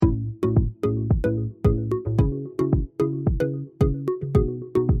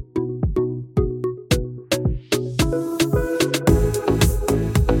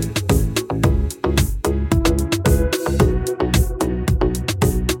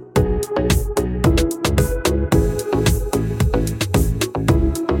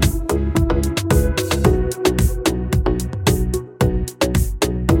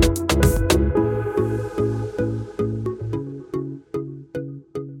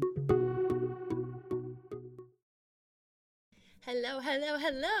Hello, hello,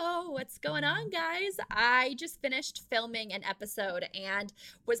 hello. What's going on, guys? I just finished filming an episode and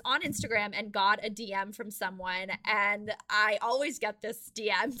was on Instagram and got a DM from someone. And I always get this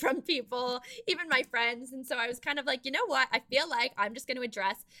DM from people, even my friends. And so I was kind of like, you know what? I feel like I'm just going to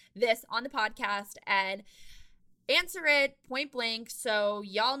address this on the podcast and answer it point blank so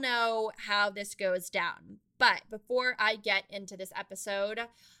y'all know how this goes down. But before I get into this episode,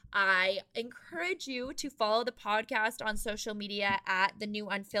 I encourage you to follow the podcast on social media at The New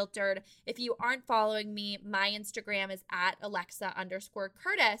Unfiltered. If you aren't following me, my Instagram is at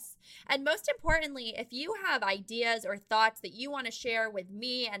Alexa_Curtis. And most importantly, if you have ideas or thoughts that you want to share with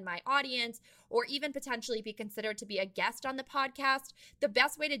me and my audience, or even potentially be considered to be a guest on the podcast, the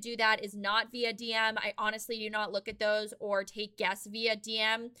best way to do that is not via DM. I honestly do not look at those or take guests via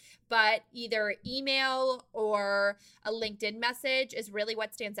DM, but either email or a LinkedIn message is really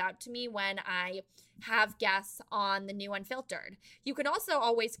what stands out to me when I have guests on The New Unfiltered. You can also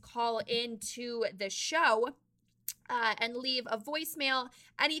always call into the show and leave a voicemail,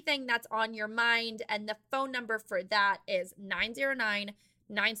 anything that's on your mind. And the phone number for that is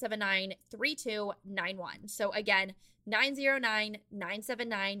 909-979-3291. So again,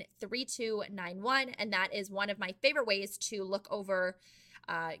 909-979-3291. And that is one of my favorite ways to look over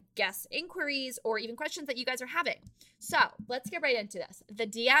guest inquiries or even questions that you guys are having. So let's get right into this. The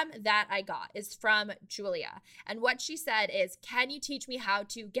DM that I got is from Julia. And what she said is, can you teach me how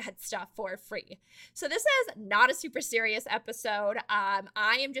to get stuff for free? So this is not a super serious episode.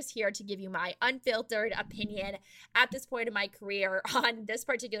 I am just here to give you my unfiltered opinion at this point in my career on this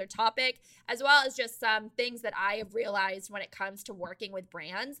particular topic, as well as just some things that I have realized when it comes to working with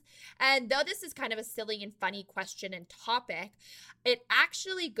brands. And though this is kind of a silly and funny question and topic, it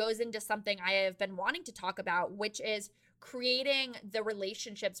actually goes into something I have been wanting to talk about, which is creating the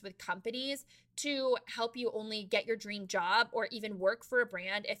relationships with companies to help you only get your dream job or even work for a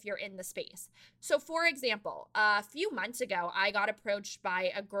brand if you're in the space. So for example, a few months ago, I got approached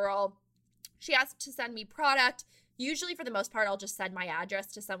by a girl. She asked to send me product. Usually, for the most part, I'll just send my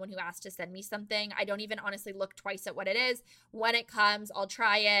address to someone who asks to send me something. I don't even honestly look twice at what it is. When it comes, I'll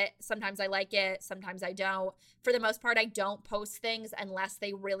try it. Sometimes I like it. Sometimes I don't. For the most part, I don't post things unless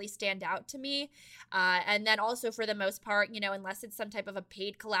they really stand out to me. And then also for the most part, unless it's some type of a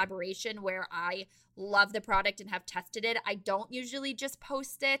paid collaboration where I love the product and have tested it, I don't usually just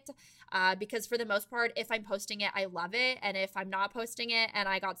post it because for the most part, if I'm posting it, I love it. And if I'm not posting it and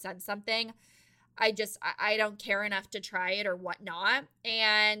I got sent something, I don't care enough to try it or whatnot.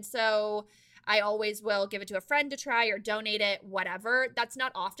 And so I always will give it to a friend to try or donate it, whatever. That's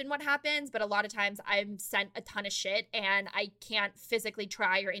not often what happens, but a lot of times I'm sent a ton of shit and I can't physically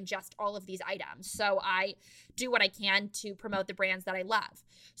try or ingest all of these items. So I do what I can to promote the brands that I love.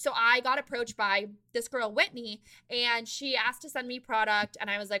 So I got approached by this girl, Whitney, and she asked to send me product. And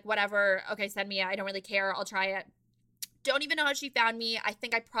I was like, whatever. Okay, send me it. I don't really care. I'll try it. Don't even know how she found me. I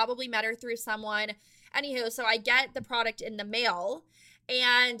think I probably met her through someone. Anywho, so I get the product in the mail,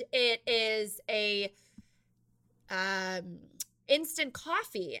 and it is a instant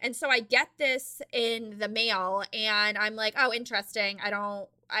coffee. And so I get this in the mail, and I'm like, oh, interesting.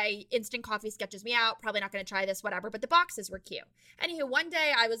 Instant coffee sketches me out. Probably not going to try this, whatever. But the boxes were cute. Anywho, one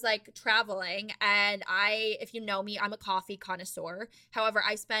day I was like traveling, and if you know me, I'm a coffee connoisseur. However,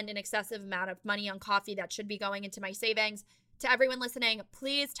 I spend an excessive amount of money on coffee that should be going into my savings. To everyone listening,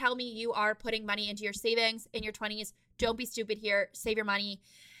 please tell me you are putting money into your savings in your 20s. Don't be stupid here. Save your money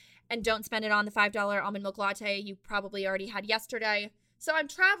and don't spend it on the $5 almond milk latte you probably already had yesterday. So I'm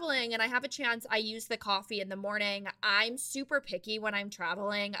traveling and I have a chance. I use the coffee in the morning. I'm super picky when I'm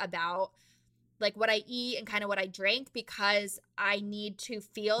traveling about like what I eat and kind of what I drink because I need to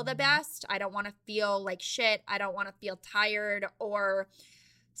feel the best. I don't want to feel like shit. I don't want to feel tired or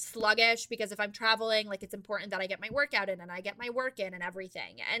sluggish because if I'm traveling, like it's important that I get my workout in and I get my work in and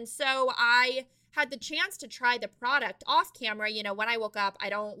everything. And so I had the chance to try the product off camera. When I woke up, I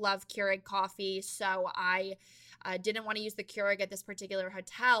don't love Keurig coffee, so I didn't want to use the Keurig at this particular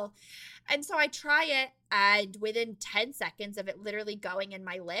hotel. And so I try it, and within 10 seconds of it literally going in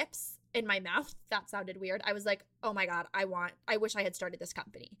my lips, in my mouth, that sounded weird. I was like, oh my God, I wish I had started this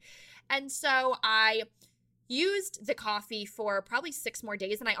company. And so I used the coffee for probably 6 more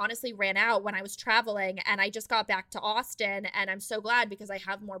days, and I honestly ran out when I was traveling, and I just got back to Austin, and I'm so glad because I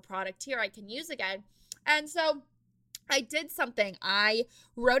have more product here I can use again. And so I did something. I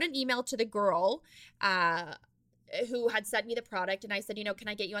wrote an email to the girl who had sent me the product, and I said, can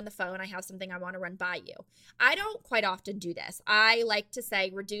I get you on the phone? I have something I want to run by you. I don't quite often do this. I like to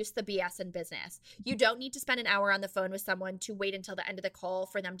say, reduce the BS in business. You don't need to spend an hour on the phone with someone to wait until the end of the call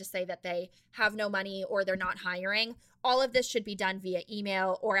for them to say that they have no money or they're not hiring. All of this should be done via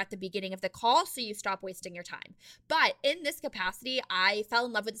email or at the beginning of the call so you stop wasting your time. But in this capacity, I fell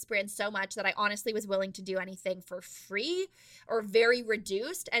in love with this brand so much that I honestly was willing to do anything for free or very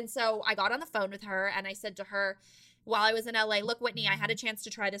reduced. And so I got on the phone with her and I said to her, while I was in LA, look, Whitney, I had a chance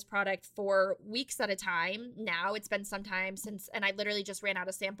to try this product for weeks at a time. Now it's been some time since, and I literally just ran out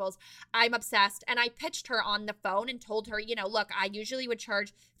of samples. I'm obsessed. And I pitched her on the phone and told her, look, I usually would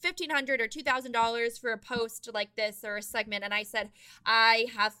charge $1,500 or $2,000 for a post like this or a segment. And I said, I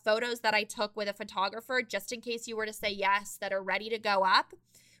have photos that I took with a photographer just in case you were to say yes that are ready to go up.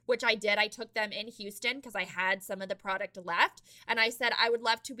 Which I did. I took them in Houston because I had some of the product left. And I said, I would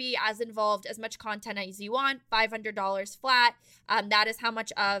love to be as involved, as much content as you want, $500 flat. That is how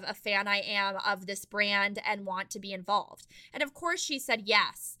much of a fan I am of this brand and want to be involved. And of course, she said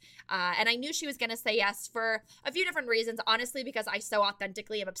yes. And I knew she was going to say yes for a few different reasons, honestly, because I so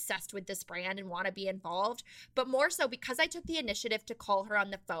authentically am obsessed with this brand and want to be involved, but more so because I took the initiative to call her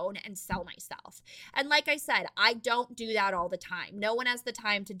on the phone and sell myself. And like I said, I don't do that all the time. No one has the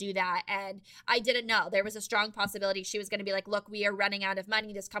time to do that. And I didn't know. There was a strong possibility she was going to be like, look, we are running out of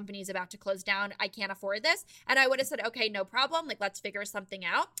money. This company is about to close down. I can't afford this. And I would have said, okay, no problem. Like, let's figure something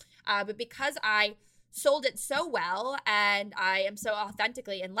out. But because I sold it so well and I am so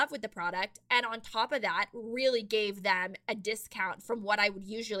authentically in love with the product, and on top of that, really gave them a discount from what I would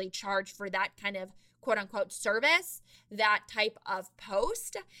usually charge for that kind of quote unquote service, that type of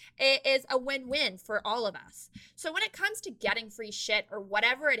post, it is a win-win for all of us. So when it comes to getting free shit or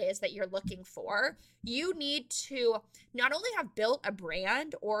whatever it is that you're looking for, you need to not only have built a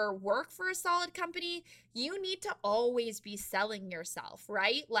brand or work for a solid company, you need to always be selling yourself,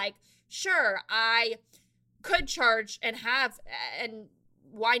 right? Like, sure, I could charge and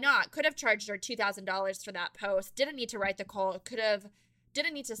why not? Could have charged her $2,000 for that post. Didn't need to write the call.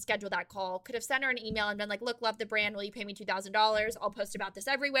 Didn't need to schedule that call. Could have sent her an email and been like, look, love the brand. Will you pay me $2,000? I'll post about this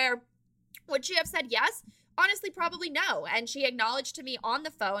everywhere. Would she have said yes? Honestly, probably no. And she acknowledged to me on the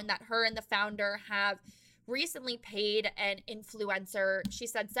phone that her and the founder have recently paid an influencer, she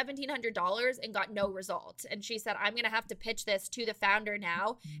said $1,700 and got no results. And she said, I'm going to have to pitch this to the founder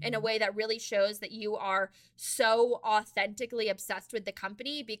now in a way that really shows that you are so authentically obsessed with the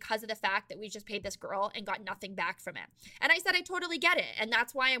company because of the fact that we just paid this girl and got nothing back from it. And I said, I totally get it. And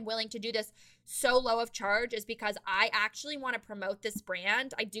that's why I'm willing to do this so low of charge, is because I actually want to promote this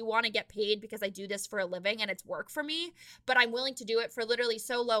brand. I do want to get paid because I do this for a living and it's work for me, but I'm willing to do it for literally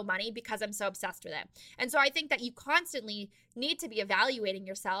so low money because I'm so obsessed with it. And so I think that you constantly need to be evaluating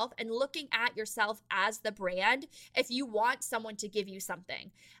yourself and looking at yourself as the brand if you want someone to give you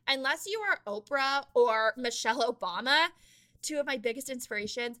something. Unless you are Oprah or Michelle Obama, two of my biggest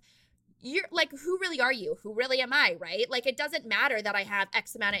inspirations, you're like, who really are you? Who really am I, right? Like, it doesn't matter that I have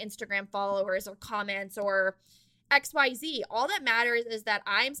X amount of Instagram followers or comments or XYZ. All that matters is that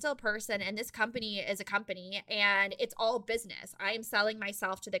I'm still a person and this company is a company and it's all business. I am selling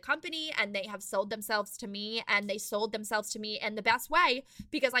myself to the company and they have sold themselves to me, and they sold themselves to me in the best way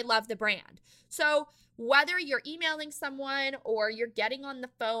because I love the brand. So whether you're emailing someone or you're getting on the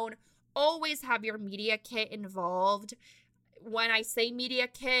phone, always have your media kit involved. When I say media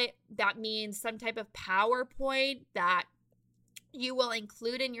kit, that means some type of PowerPoint that you will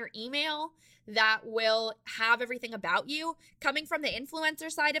include in your email that will have everything about you coming from the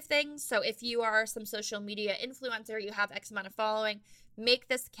influencer side of things. So if you are some social media influencer, you have X amount of following, make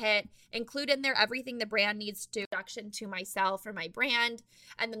this kit, include in there everything the brand needs to introduction to myself or my brand.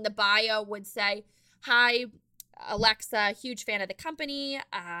 And then the bio would say, hi, Alexa, huge fan of the company.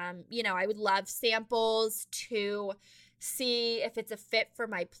 I would love samples to see if it's a fit for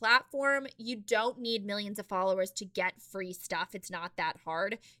my platform. You don't need millions of followers to get free stuff. It's not that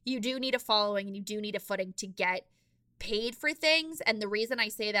hard. You do need a following and you do need a footing to get paid for things. And the reason I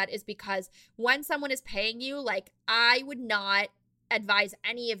say that is because when someone is paying you, like, I would not advise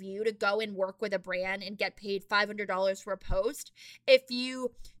any of you to go and work with a brand and get paid $500 for a post if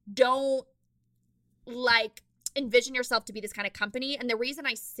you don't envision yourself to be this kind of company. And the reason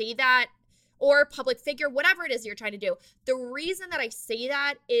I say that, or public figure, whatever it is you're trying to do, the reason that I say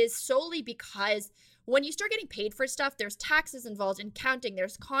that is solely because when you start getting paid for stuff, there's taxes involved in counting,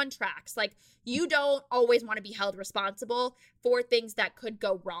 there's contracts. Like, you don't always want to be held responsible for things that could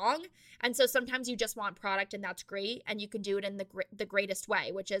go wrong. And so sometimes you just want product, and that's great. And you can do it in the greatest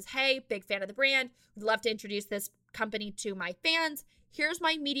way, which is, hey, big fan of the brand, would love to introduce this company to my fans. Here's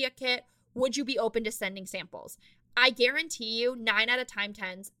my media kit. Would you be open to sending samples? I guarantee you 9 out of 10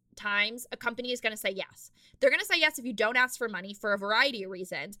 times a company is going to say yes. They're going to say yes if you don't ask for money for a variety of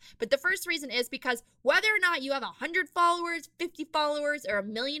reasons. But the first reason is because whether or not you have 100 followers, 50 followers, or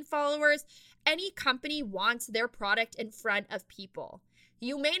 1,000,000 followers, any company wants their product in front of people.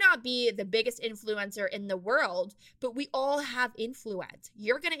 You may not be the biggest influencer in the world, but we all have influence.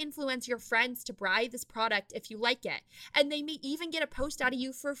 You're going to influence your friends to buy this product if you like it. And they may even get a post out of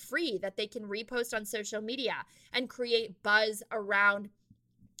you for free that they can repost on social media and create buzz around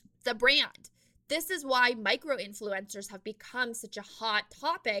the brand. This is why micro influencers have become such a hot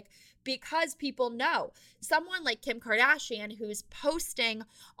topic, because people know someone like Kim Kardashian, who's posting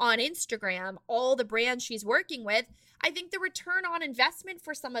on Instagram all the brands she's working with. I think the return on investment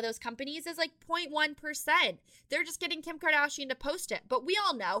for some of those companies is like 0.1%. They're just getting Kim Kardashian to post it. But we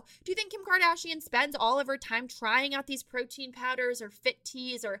all know, do you think Kim Kardashian spends all of her time trying out these protein powders or fit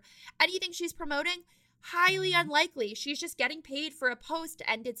teas or anything she's promoting? Highly unlikely. She's just getting paid for a post to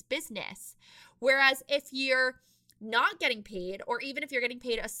end its business. Whereas if you're not getting paid, or even if you're getting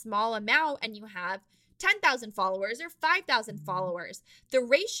paid a small amount and you have 10,000 followers or 5,000 followers, the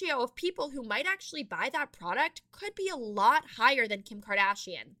ratio of people who might actually buy that product could be a lot higher than Kim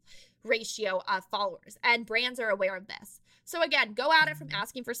Kardashian ratio of followers, and brands are aware of this. So again, go at it from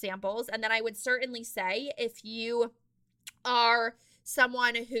asking for samples. And then I would certainly say, if you are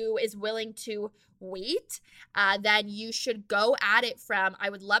someone who is willing to wait, then you should go at it from, I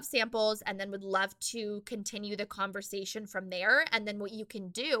would love samples, and then would love to continue the conversation from there. And then what you can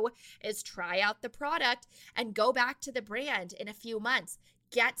do is try out the product and go back to the brand in a few months.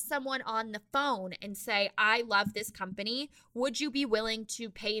 Get someone on the phone and say, I love this company. Would you be willing to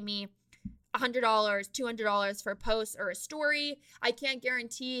pay me $100, $200 for a post or a story? I can't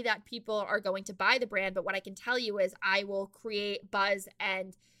guarantee that people are going to buy the brand, but what I can tell you is I will create buzz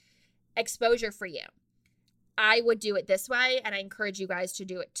and exposure for you. I would do it this way, and I encourage you guys to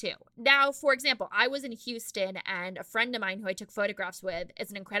do it too. Now, for example, I was in Houston, and a friend of mine who I took photographs with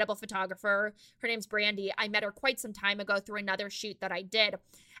is an incredible photographer. Her name's Brandy. I met her quite some time ago through another shoot that I did,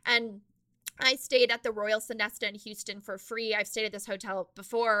 and I stayed at the Royal Sonesta in Houston for free. I've stayed at this hotel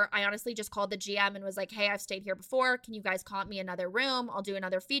before. I honestly just called the GM and was like, hey, I've stayed here before. Can you guys comp me another room? I'll do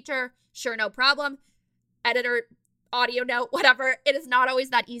another feature. Sure, no problem. Editor, audio note, whatever. It is not always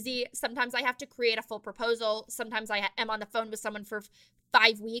that easy. Sometimes I have to create a full proposal. Sometimes I am on the phone with someone for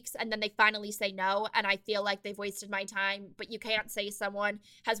 5 weeks and then they finally say no, and I feel like they've wasted my time. But you can't say someone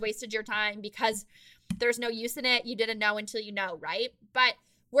has wasted your time because there's no use in it. You didn't know until you know, right? But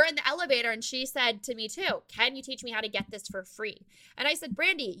we're in the elevator and she said to me too, can you teach me how to get this for free? And I said,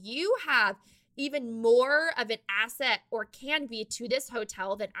 Brandy, you have even more of an asset, or can be, to this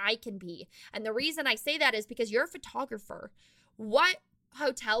hotel than I can be. And the reason I say that is because you're a photographer. What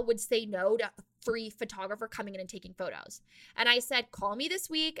hotel would say no to a free photographer coming in and taking photos? And I said, call me this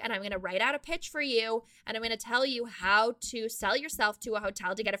week and I'm going to write out a pitch for you, and I'm going to tell you how to sell yourself to a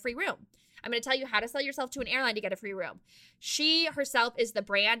hotel to get a free room. I'm going to tell you how to sell yourself to an airline to get a free room. She herself is the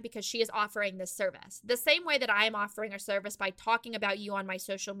brand because she is offering this service. The same way that I am offering a service by talking about you on my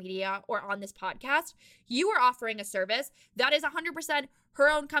social media or on this podcast, you are offering a service that is 100% her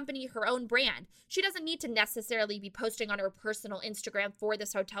own company, her own brand. She doesn't need to necessarily be posting on her personal Instagram for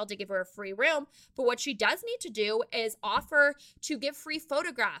this hotel to give her a free room. But what she does need to do is offer to give free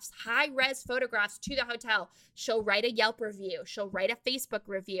photographs, high-res photographs to the hotel. She'll write a Yelp review. She'll write a Facebook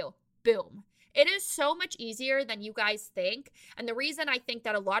review. Boom. It is so much easier than you guys think. And the reason I think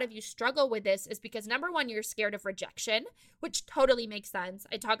that a lot of you struggle with this is because, number one, you're scared of rejection, which totally makes sense.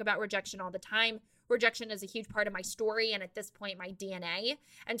 I talk about rejection all the time. Rejection is a huge part of my story and, at this point, my DNA.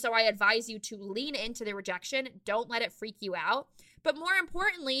 And so I advise you to lean into the rejection. Don't let it freak you out. But more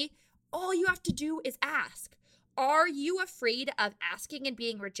importantly, all you have to do is ask. Are you afraid of asking and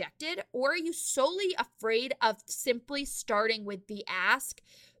being rejected, or are you solely afraid of simply starting with the ask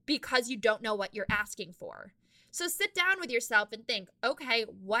because you don't know what you're asking for? So sit down with yourself and think, okay,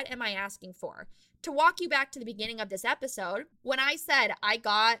 what am I asking for? To walk you back to the beginning of this episode, when I said I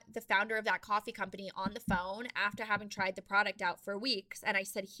got the founder of that coffee company on the phone after having tried the product out for weeks, and I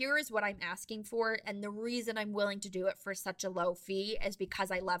said, here is what I'm asking for, and the reason I'm willing to do it for such a low fee is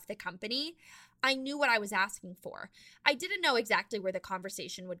because I love the company. I knew what I was asking for. I didn't know exactly where the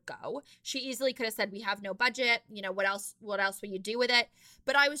conversation would go. She easily could have said, we have no budget. You know, what else will you do with it?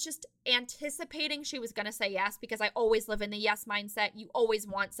 But I was just anticipating she was going to say yes, because I always live in the yes mindset. You always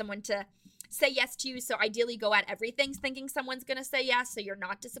want someone to say yes to you. So ideally go at everything thinking someone's going to say yes, so you're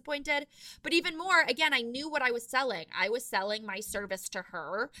not disappointed. But even more, again, I knew what I was selling. I was selling my service to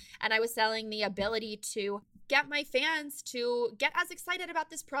her, and I was selling the ability to get my fans to get as excited about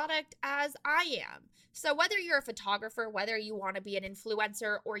this product as I am. So whether you're a photographer, whether you want to be an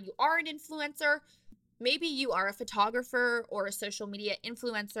influencer or you are an influencer, maybe you are a photographer or a social media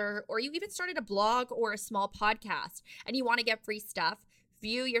influencer, or you even started a blog or a small podcast and you want to get free stuff,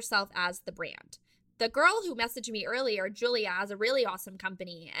 view yourself as the brand. The girl who messaged me earlier, Julia, has a really awesome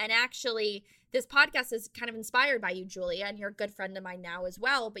company. And actually, this podcast is kind of inspired by you, Julia, and you're a good friend of mine now as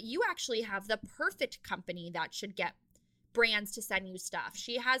well. But you actually have the perfect company that should get brands to send you stuff.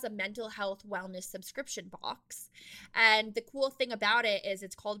 She has a mental health wellness subscription box. And the cool thing about it is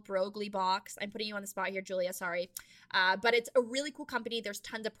it's called Broglie Box. I'm putting you on the spot here, Julia, sorry. But it's a really cool company. There's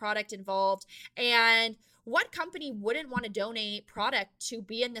tons of product involved. And what company wouldn't want to donate product to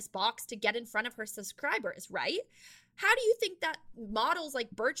be in this box to get in front of her subscribers, right? How do you think that models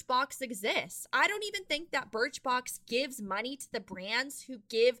like Birchbox exist? I don't even think that Birchbox gives money to the brands who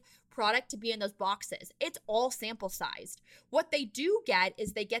give product to be in those boxes. It's all sample sized. What they do get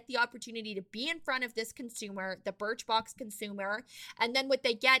is they get the opportunity to be in front of this consumer, the Birchbox consumer, and then what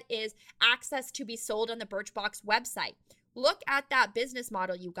they get is access to be sold on the Birchbox website. Look at that business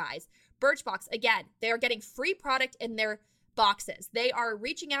model, you guys. Birchbox, again, they are getting free product in their boxes. They are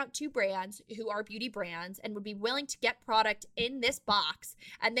reaching out to brands who are beauty brands and would be willing to get product in this box.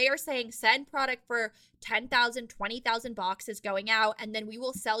 And they are saying, send product for 10,000, 20,000 boxes going out, and then we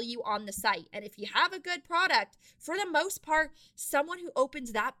will sell you on the site. And if you have a good product, for the most part, someone who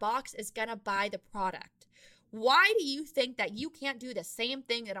opens that box is going to buy the product. Why do you think that you can't do the same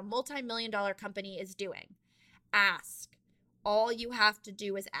thing that a multi-million-dollar company is doing? Ask. All you have to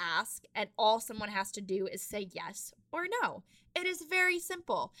do is ask, and all someone has to do is say yes or no. It is very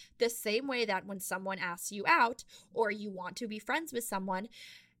simple. The same way that when someone asks you out or you want to be friends with someone,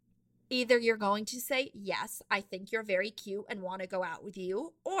 either you're going to say, yes, I think you're very cute and want to go out with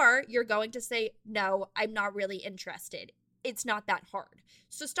you, or you're going to say, no, I'm not really interested. It's not that hard.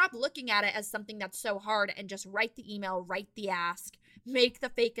 So stop looking at it as something that's so hard and just write the email, write the ask, make the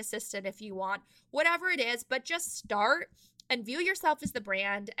fake assistant if you want, whatever it is, but just start and view yourself as the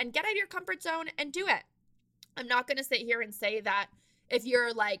brand and get out of your comfort zone and do it. I'm not going to sit here and say that if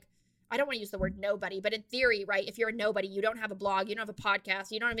you're like, I don't want to use the word nobody, but in theory, right? If you're a nobody, you don't have a blog, you don't have a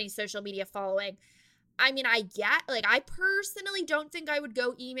podcast, you don't have any social media following. I mean, I personally don't think I would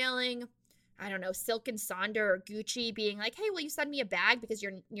go emailing, I don't know, Silk and Sonder or Gucci being like, hey, will you send me a bag because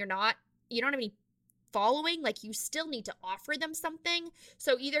you don't have any following. Like, you still need to offer them something.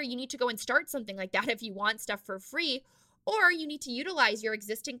 So either you need to go and start something like that if you want stuff for free, or you need to utilize your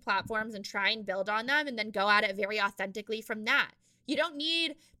existing platforms and try and build on them and then go at it very authentically from that. You don't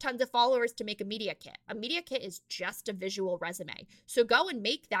need tons of followers to make a media kit. A media kit is just a visual resume. So go and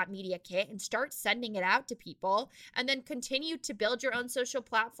make that media kit and start sending it out to people and then continue to build your own social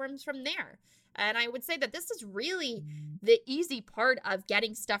platforms from there. And I would say that this is really the easy part of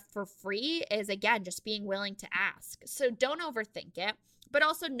getting stuff for free is, again, just being willing to ask. So don't overthink it, but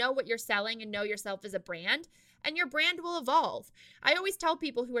also know what you're selling and know yourself as a brand. And your brand will evolve. I always tell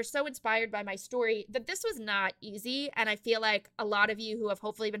people who are so inspired by my story that this was not easy. And I feel like a lot of you who have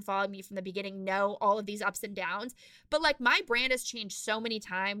hopefully been following me from the beginning know all of these ups and downs. But like, my brand has changed so many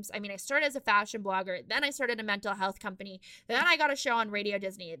times. I mean, I started as a fashion blogger. Then I started a mental health company. Then I got a show on Radio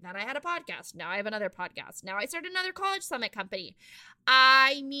Disney. Then I had a podcast. Now I have another podcast. Now I started another college summit company.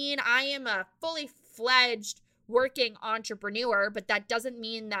 I mean, I am a fully fledged working entrepreneur, but that doesn't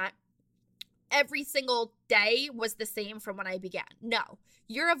mean that every single day was the same from when I began. No,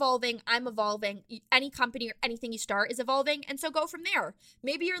 you're evolving. I'm evolving. Any company or anything you start is evolving. And so go from there.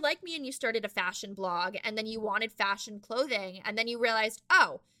 Maybe you're like me and you started a fashion blog and then you wanted fashion clothing and then you realized,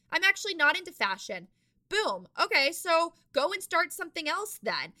 oh, I'm actually not into fashion. Boom. Okay, so go and start something else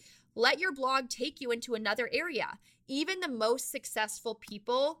then. Let your blog take you into another area. Even the most successful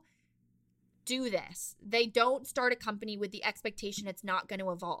people do this. They don't start a company with the expectation it's not going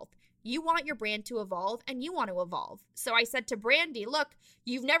to evolve. You want your brand to evolve and you want to evolve. So I said to Brandy, look,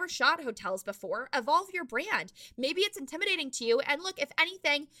 you've never shot hotels before. Evolve your brand. Maybe it's intimidating to you. And look, if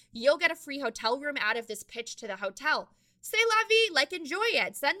anything, you'll get a free hotel room out of this pitch to the hotel. C'est la vie, like, enjoy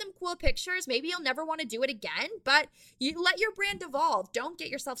it. Send them cool pictures. Maybe you'll never want to do it again, but you let your brand evolve. Don't get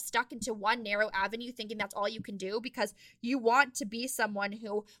yourself stuck into one narrow avenue thinking that's all you can do, because you want to be someone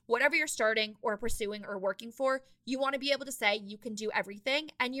who, whatever you're starting or pursuing or working for, you want to be able to say you can do everything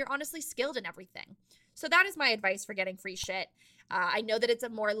and you're honestly skilled in everything. So that is my advice for getting free shit. I know that it's a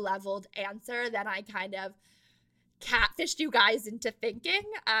more leveled answer than I kind of catfished you guys into thinking.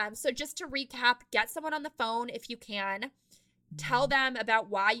 So just to recap, get someone on the phone if you can. Tell them about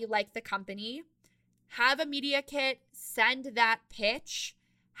why you like the company. Have a media kit. Send that pitch.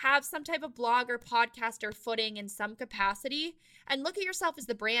 Have some type of blog or podcast or footing in some capacity. And look at yourself as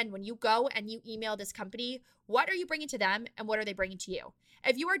the brand when you go and you email this company. What are you bringing to them and what are they bringing to you?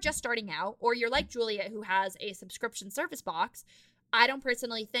 If you are just starting out, or you're like Juliet who has a subscription service box, I don't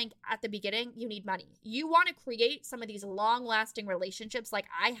personally think at the beginning you need money. You want to create some of these long-lasting relationships like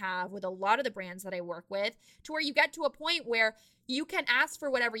I have with a lot of the brands that I work with, to where you get to a point where you can ask for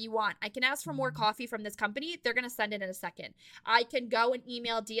whatever you want. I can ask for more coffee from this company. They're going to send it in a second. I can go and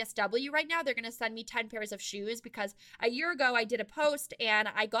email DSW right now. They're going to send me 10 pairs of shoes, because a year ago I did a post and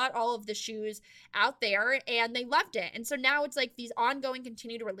I got all of the shoes out there and they loved it. And so now it's like these ongoing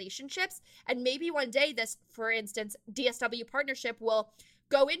continued relationships. And maybe one day this, for instance, DSW partnership will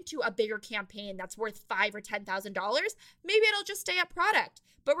go into a bigger campaign that's worth $5,000 or $10,000. Maybe it'll just stay at product.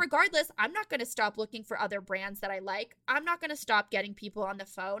 But regardless, I'm not going to stop looking for other brands that I like. I'm not going to stop getting people on the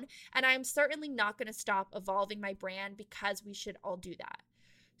phone. And I'm certainly not going to stop evolving my brand, because we should all do that.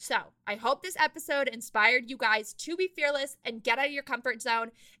 So I hope this episode inspired you guys to be fearless and get out of your comfort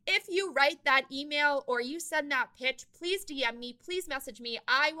zone. If you write that email or you send that pitch, please DM me, please message me.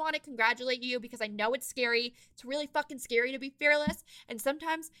 I want to congratulate you, because I know it's scary. It's really fucking scary to be fearless. And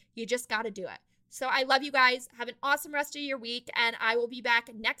sometimes you just got to do it. So I love you guys. Have an awesome rest of your week. And I will be back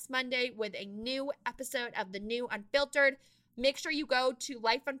next Monday with a new episode of The New Unfiltered. Make sure you go to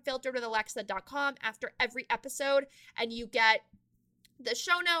lifeunfilteredwithalexa.com after every episode and you get the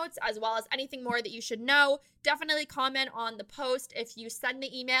show notes as well as anything more that you should know. Definitely comment on the post if you send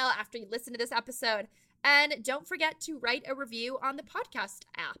the email after you listen to this episode. And don't forget to write a review on the podcast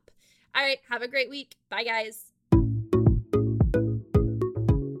app. All right, have a great week. Bye, guys.